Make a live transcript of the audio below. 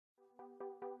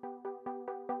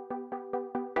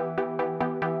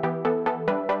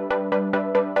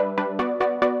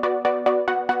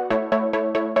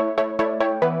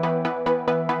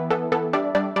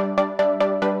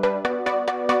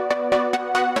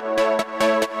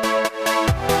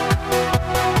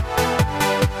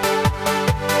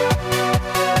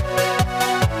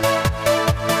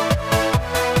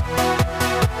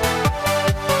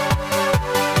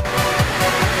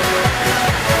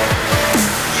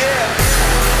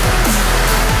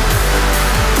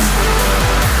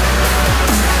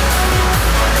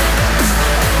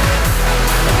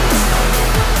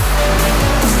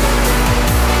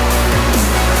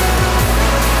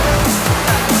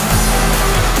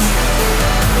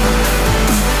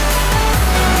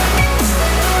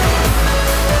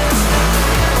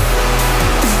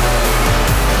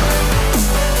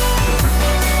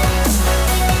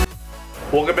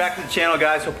Welcome back to the channel,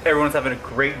 guys. Hope everyone's having a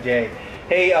great day.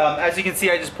 Hey, as you can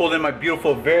see, I just pulled in my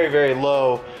beautiful, very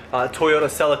low Toyota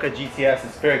Celica GTS.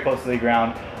 It's very close to the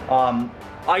ground.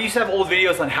 I used to have old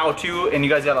videos on how to, and you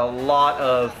guys got a lot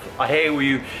of, hey,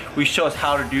 we show us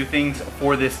how to do things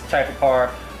for this type of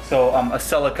car. So a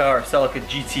Celica or a Celica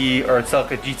GT or a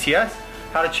Celica GTS,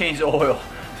 how to change the oil.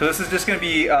 So this is just gonna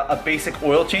be a basic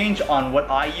oil change on what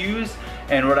I use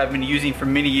and what I've been using for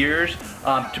many years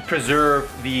to preserve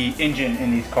the engine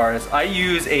in these cars. I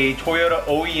use a Toyota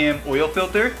OEM oil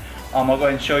filter. I'll go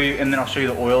ahead and show you, and then I'll show you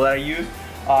the oil that I use.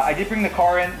 I did bring the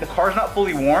car in. The car's not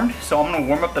fully warmed, so I'm gonna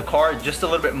warm up the car just a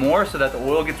little bit more so that the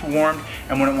oil gets warmed,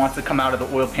 and when it wants to come out of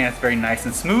the oil pan, it's very nice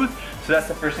and smooth. So that's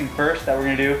the first thing first that we're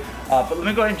gonna do. But let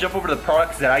me go ahead and jump over to the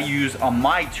products that I use on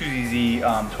my 2ZZ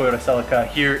Toyota Celica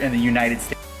here in the United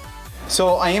States.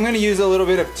 So I am going to use a little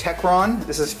bit of Techron.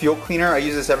 This is fuel cleaner. I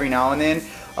use this every now and then,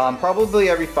 probably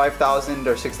every 5,000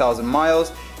 or 6,000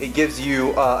 miles. It gives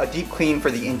you a deep clean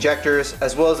for the injectors,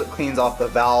 as well as it cleans off the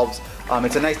valves.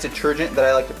 It's a nice detergent that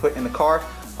I like to put in the car.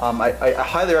 I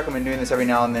highly recommend doing this every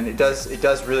now and then. It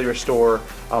does really restore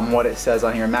what it says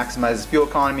on here. Maximizes fuel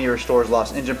economy, restores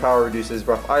lost engine power, reduces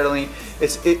rough idling.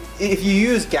 If you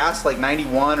use gas like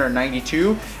 91 or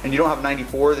 92 and you don't have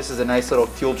 94, this is a nice little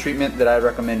fuel treatment that I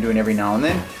recommend doing every now and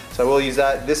then. So I will use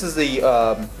that. This is the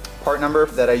part number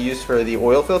that I use for the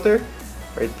oil filter,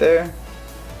 right there.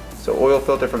 So oil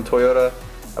filter from Toyota.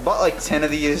 I bought like 10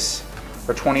 of these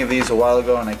or 20 of these a while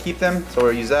ago, and I keep them, so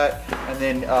we'll use that. And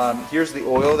then here's the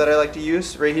oil that I like to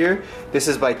use right here. This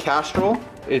is by Castrol.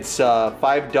 It's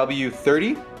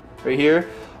 5W30 right here.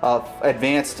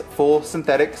 Advanced full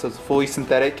synthetic, so it's fully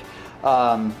synthetic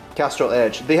Castrol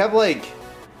Edge. They have like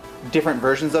different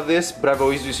versions of this, but I've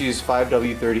always just used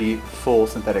 5W30 full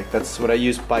synthetic. That's what I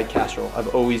use by Castrol.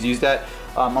 I've always used that.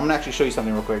 I'm gonna actually show you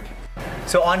something real quick.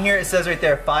 So on here it says right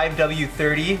there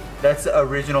 5W30. That's the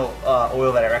original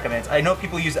oil that I recommend. I know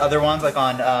people use other ones like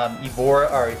on Evora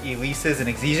or Elises and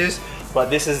Exeges, but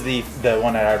this is the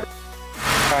one that I.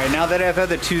 All right, now that I've had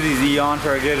the 2ZZ on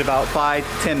for a good about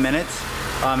 5-10 minutes,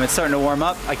 it's starting to warm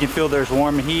up. I can feel there's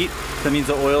warm heat. That means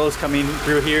the oil is coming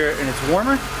through here and it's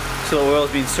warmer. So the oil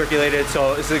is being circulated.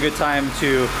 So this is a good time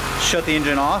to shut the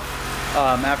engine off.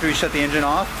 After we shut the engine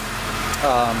off,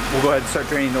 we'll go ahead and start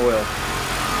draining the oil.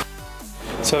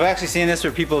 So I've actually seen this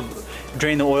where people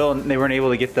drain the oil and they weren't able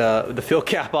to get the fill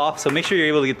cap off. So make sure you're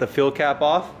able to get the fill cap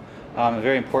off.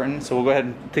 Very important. So we'll go ahead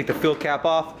and take the fill cap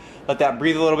off, let that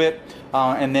breathe a little bit.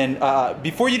 And then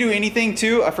before you do anything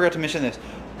too, I forgot to mention this.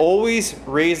 Always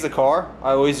raise the car.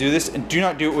 I always do this, and do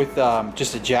not do it with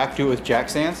just a jack, do it with jack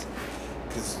stands.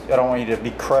 Because I don't want you to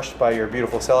be crushed by your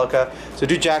beautiful Celica. So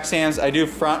do jack stands. I do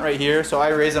front right here, so I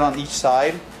raise it on each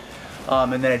side.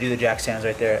 And then I do the jack stands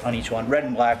right there on each one. Red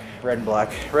and black, red and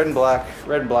black, red and black,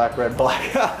 red and black, red and black.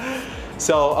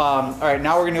 So, all right,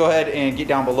 now we're gonna go ahead and get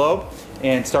down below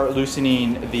and start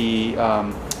loosening the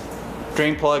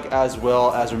drain plug as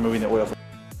well as removing the oil.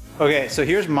 Okay, so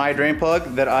here's my drain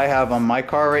plug that I have on my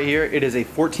car right here. It is a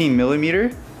 14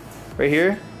 millimeter right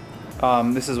here.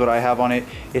 This is what I have on it.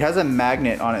 It has a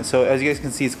magnet on it. So as you guys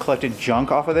can see, it's collected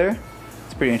junk off of there.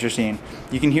 It's pretty interesting.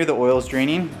 You can hear the oil's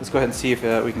draining. Let's go ahead and see if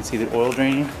we can see the oil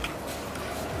draining.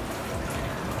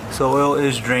 So oil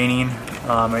is draining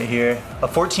right here. A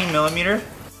 14 millimeter.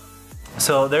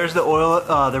 So there's the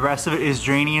oil. The rest of it is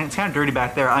draining. It's kind of dirty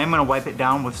back there. I'm gonna wipe it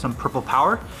down with some Purple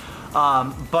Power.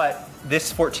 But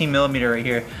this 14 millimeter right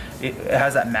here, it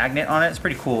has that magnet on it. It's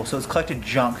pretty cool. So it's collected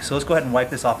junk. So let's go ahead and wipe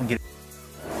this off and get it.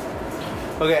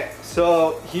 Okay,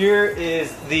 so here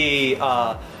is the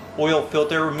oil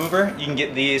filter remover. You can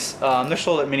get these. They're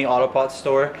sold at many auto parts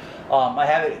store. I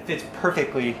have it fits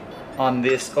perfectly on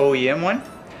this OEM one.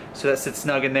 So that sits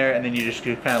snug in there, and then you just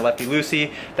do kind of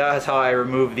lefty-loosey. That is how I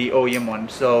remove the OEM one.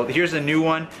 So here's the new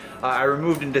one. I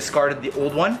removed and discarded the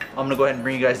old one. I'm gonna go ahead and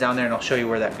bring you guys down there and I'll show you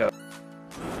where that goes.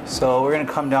 So we're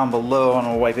gonna come down below and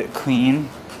I'll wipe it clean.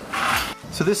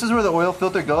 So this is where the oil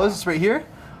filter goes. It's right here.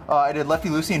 I did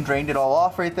lefty-loosey and drained it all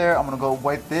off right there. I'm gonna go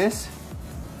wipe this.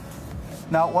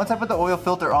 Now, once I put the oil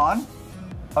filter on,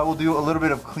 I will do a little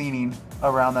bit of cleaning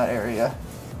around that area.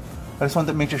 I just want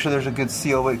to make sure there's a good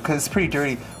seal, because it's pretty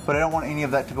dirty, but I don't want any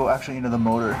of that to go actually into the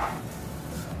motor,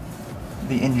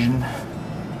 the engine.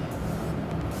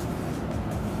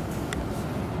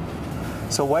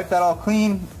 So wipe that all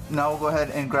clean. Now we'll go ahead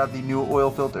and grab the new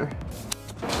oil filter.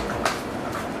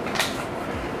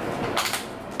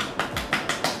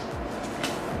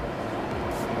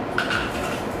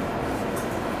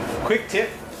 Quick tip,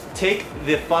 take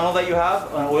the funnel that you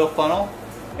have, an oil funnel,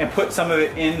 and put some of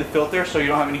it in the filter so you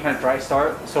don't have any kind of dry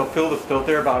start. So fill the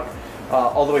filter about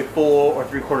all the way full or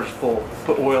 3/4 full.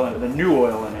 Put oil in it, the new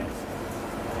oil in it.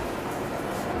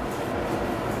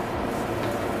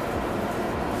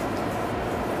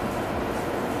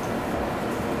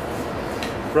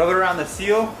 Rub it around the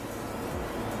seal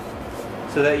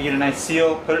so that you get a nice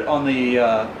seal. Put it on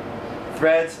the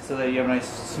threads so that you have a nice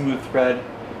smooth thread.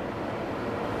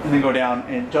 And then go down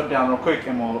and jump down real quick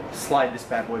and we'll slide this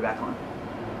bad boy back on.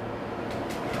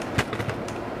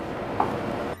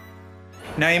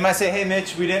 Now you might say, hey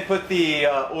Mitch, we didn't put the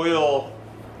oil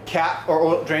cap or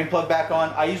oil drain plug back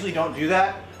on. I usually don't do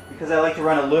that because I like to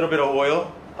run a little bit of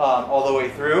oil all the way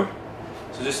through.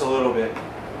 So just a little bit.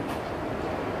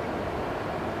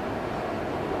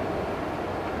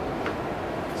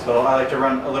 So I like to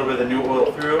run a little bit of the new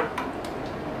oil through,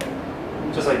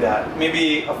 just like that.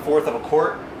 Maybe 1/4 of a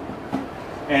quart,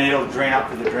 and it'll drain out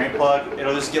through the drain plug.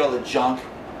 It'll just get all the junk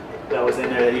that was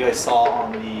in there that you guys saw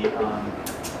on the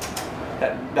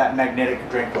that magnetic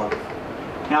drain plug.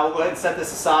 Now we'll go ahead and set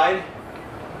this aside,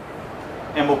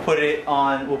 and we'll put it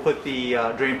on. We'll put the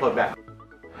drain plug back.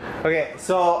 Okay,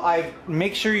 so I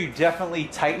make sure you definitely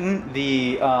tighten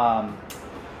the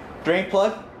drain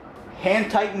plug.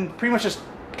 Hand tighten, pretty much as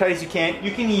tight as you can.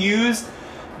 You can use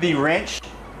the wrench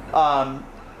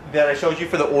that I showed you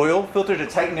for the oil filter to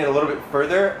tighten it a little bit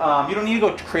further. You don't need to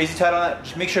go crazy tight on that.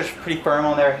 Just make sure it's pretty firm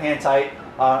on there, hand tight,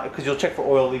 because you'll check for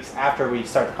oil leaks after we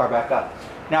start the car back up.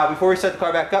 Now, before we start the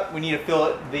car back up, we need to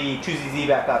fill the 2ZZ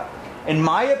back up. In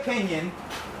my opinion,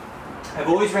 I've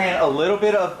always ran a little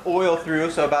bit of oil through,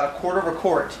 so about 1/4 of a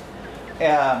quart.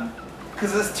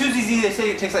 Because this 2ZZ, they say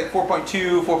it takes like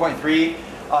 4.2, 4.3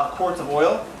 quarts of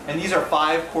oil, and these are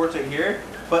 5 quarts right here.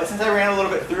 But since I ran a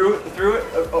little bit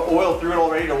oil through it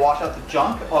already to wash out the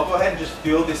junk, I'll go ahead and just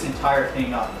fill this entire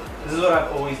thing up. This is what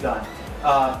I've always done.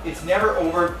 It's never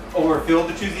overfilled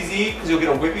the 2ZZ because you'll get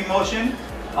a whipping motion.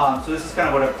 So this is kind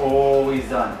of what I've always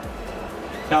done.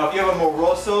 Now, if you have a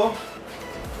Moroso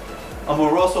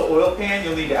oil pan,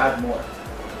 you'll need to add more.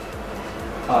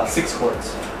 6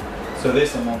 quarts. So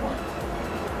this and 1 more.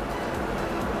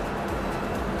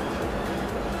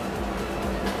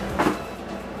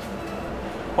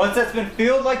 Once that's been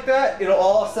filled like that, it'll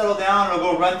all settle down.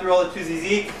 It'll go run through all the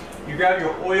 2ZZ. You grab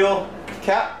your oil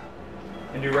cap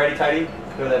and do righty tighty.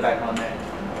 Throw that back on there.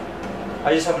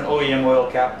 I just have an OEM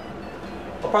oil cap.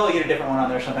 I'll probably get a different one on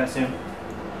there sometime soon.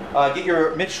 Get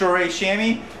your MITCH DORE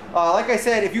chamois. Like I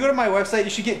said, if you go to my website, you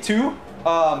should get 2.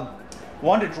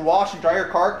 One to wash and dry your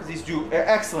car because these do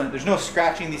excellent. There's no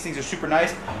scratching. These things are super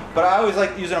nice. But I always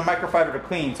like using a microfiber to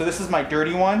clean. So this is my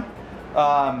dirty one.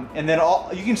 And then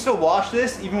you can still wash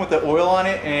this even with the oil on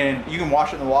it, and you can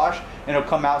wash it in the wash and it'll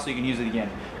come out so you can use it again.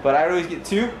 But I always get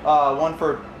 2, one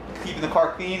for keeping the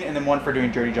car clean and then one for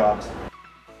doing dirty jobs.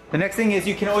 The next thing is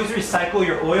you can always recycle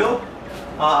your oil.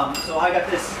 So I got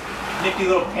this nifty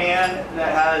little pan that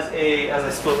has as I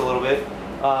split a little bit,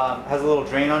 has a little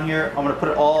drain on here. I'm going to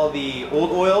put all the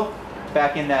old oil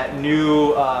back in that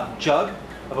new jug.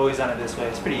 I've always done it this way.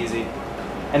 It's pretty easy.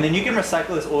 And then you can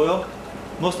recycle this oil.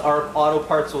 Most auto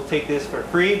parts will take this for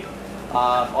free.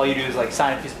 All you do is like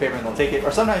sign a piece of paper and they'll take it.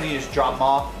 Or sometimes you just drop them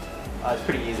off. It's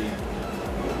pretty easy.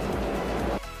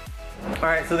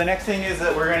 Alright, so the next thing is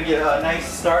that we're going to get a nice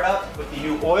startup with the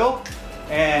new oil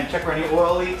and check for any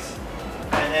oil leaks.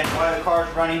 And then while the car's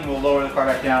running, we'll lower the car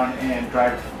back down and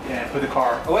drive and put the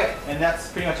car away. And that's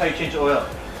pretty much how you change the oil.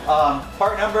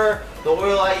 Part number, the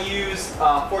oil I use,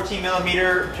 14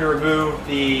 millimeter to remove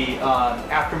the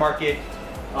aftermarket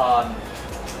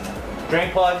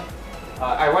drain plug.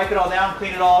 I wipe it all down,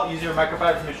 clean it all, use your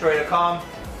microfiber from MITCHDORE.com.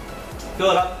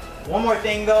 Fill it up. One more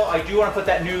thing though, I do want to put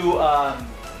that new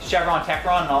Chevron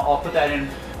Teflon, and I'll put that in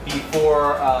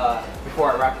before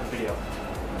I wrap the video.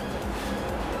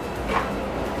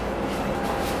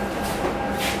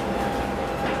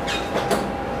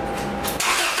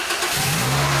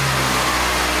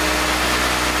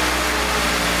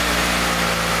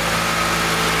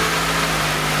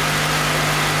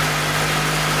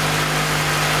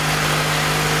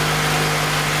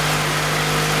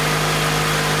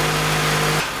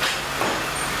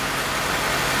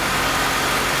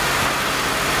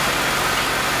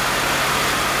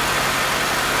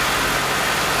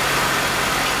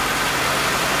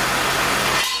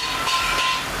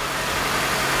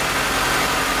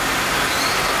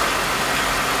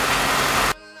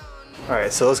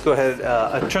 Alright, so let's go ahead,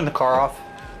 I turned the car off.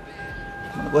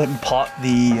 I'm gonna go ahead and pop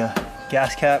the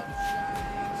gas cap.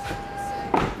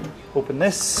 Open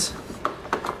this.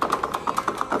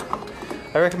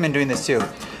 I recommend doing this too.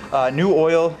 New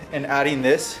oil and adding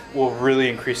this will really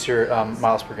increase your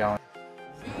miles per gallon.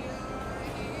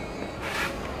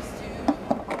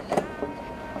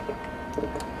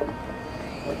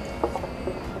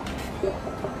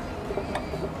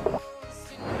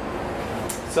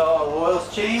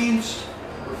 changed.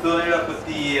 We're filling it up with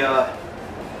the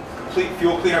complete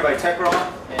fuel cleaner by Techron,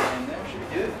 and that should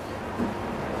be good.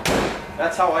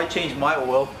 That's how I change my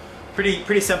oil.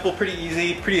 Pretty simple, pretty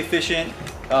easy, pretty efficient.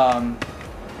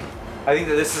 I think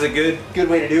that this is a good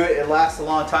way to do it. It lasts a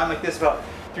long time like this, about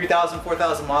 3,000,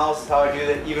 4,000 miles is how I do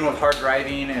that, even with hard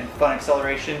driving and fun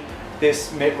acceleration.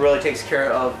 This really takes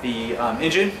care of the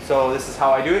engine, so this is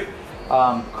how I do it.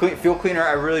 Fuel cleaner,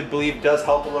 I really believe, does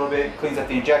help a little bit. Cleans up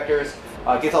the injectors,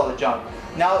 gets all the junk.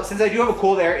 Now, since I do have a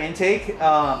cooled air intake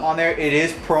on there, it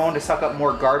is prone to suck up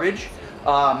more garbage.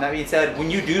 That being said, when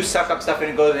you do suck up stuff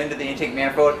and it goes into the intake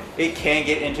manifold, it can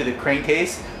get into the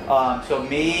crankcase. So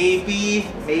maybe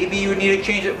you would need to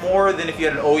change it more than if you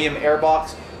had an OEM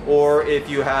airbox or if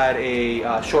you had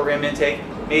a short ram intake.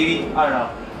 Maybe, I don't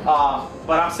know.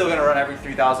 But I'm still gonna run every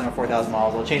 3,000 or 4,000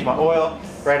 miles. I'll change my oil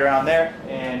right around there.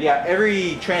 And yeah,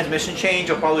 every transmission change,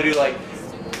 I'll probably do like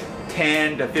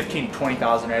 10 to 15,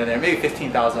 20,000 right in there. Maybe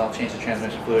 15,000, I'll change the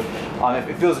transmission fluid. If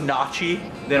it feels notchy,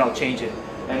 then I'll change it.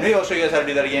 And maybe I'll show you guys how to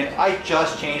do that again. I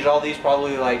just changed all these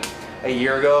probably like a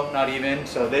year ago, not even.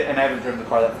 So and I haven't driven the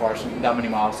car that far, so that many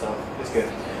miles, so it's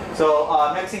good.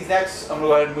 So next thing's next, I'm gonna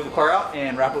go ahead and move the car out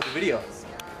and wrap up the video.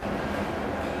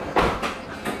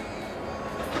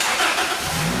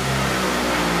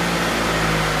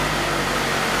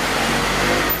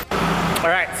 All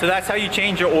right, so that's how you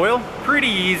change your oil. Pretty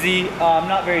easy,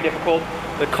 not very difficult.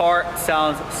 The car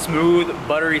sounds smooth,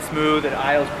 buttery smooth. It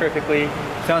idles perfectly.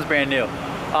 Sounds brand new.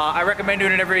 I recommend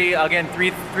doing it every, again,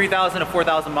 3,000 to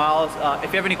 4,000 miles.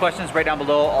 If you have any questions, right down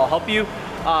below, I'll help you.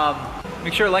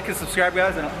 Make sure to like and subscribe,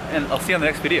 guys, and I'll see you on the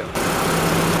next video.